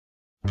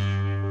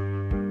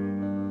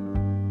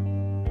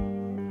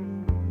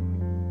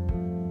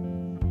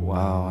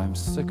Wow, I'm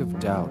sick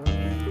of doubt.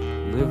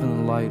 Live in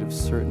the light of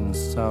certain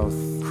south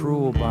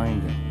cruel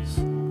bindings.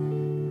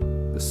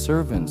 The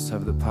servants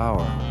have the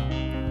power,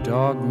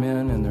 dog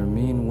men and their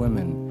mean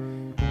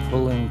women,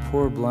 pulling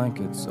poor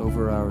blankets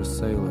over our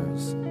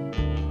sailors.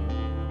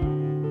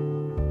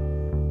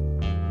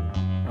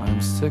 I'm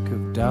sick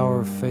of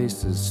dour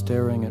faces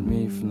staring at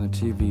me from the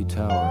TV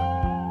tower.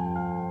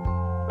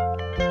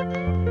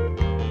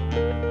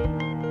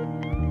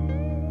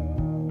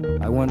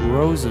 I want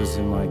roses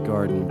in my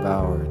garden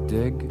bower,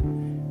 dig?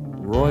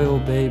 Royal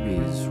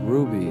babies,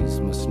 rubies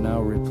must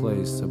now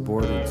replace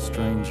aborted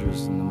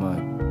strangers in the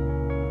mud.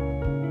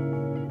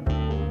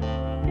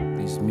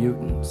 These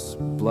mutants,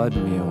 blood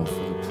meal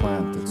for the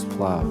plant that's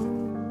plowed.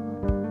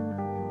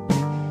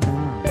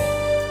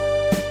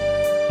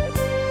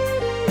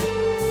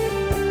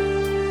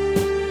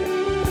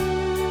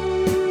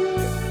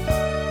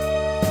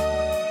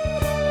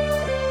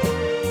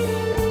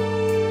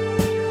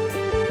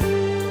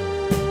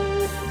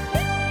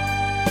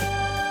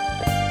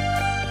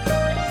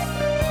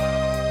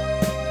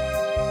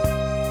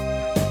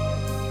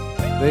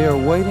 They are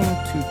waiting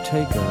to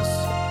take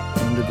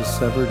us into the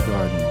severed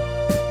garden.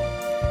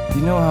 Do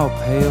you know how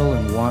pale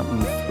and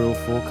wanton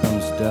thrillful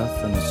comes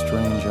death in a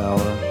strange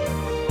hour,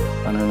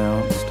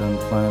 unannounced,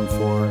 unplanned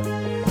for,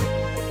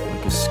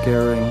 like a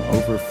scaring,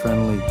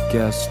 over-friendly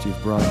guest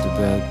you've brought to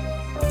bed?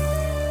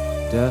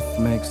 Death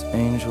makes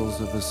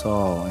angels of us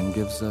all and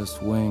gives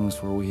us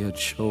wings where we had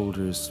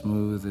shoulders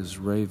smooth as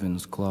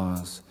ravens'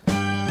 claws.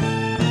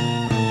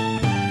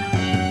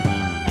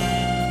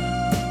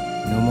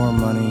 No more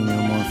money,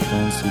 no more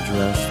fancy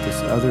dress.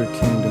 This other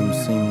kingdom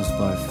seems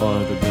by far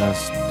the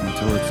best,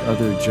 until its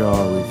other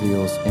jaw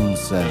reveals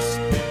incest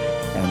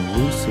and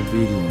loose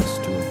obedience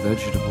to a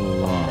vegetable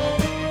law.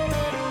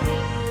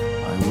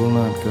 I will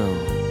not go.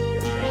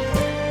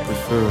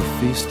 Prefer a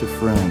feast of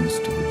friends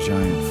to a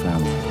giant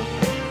family.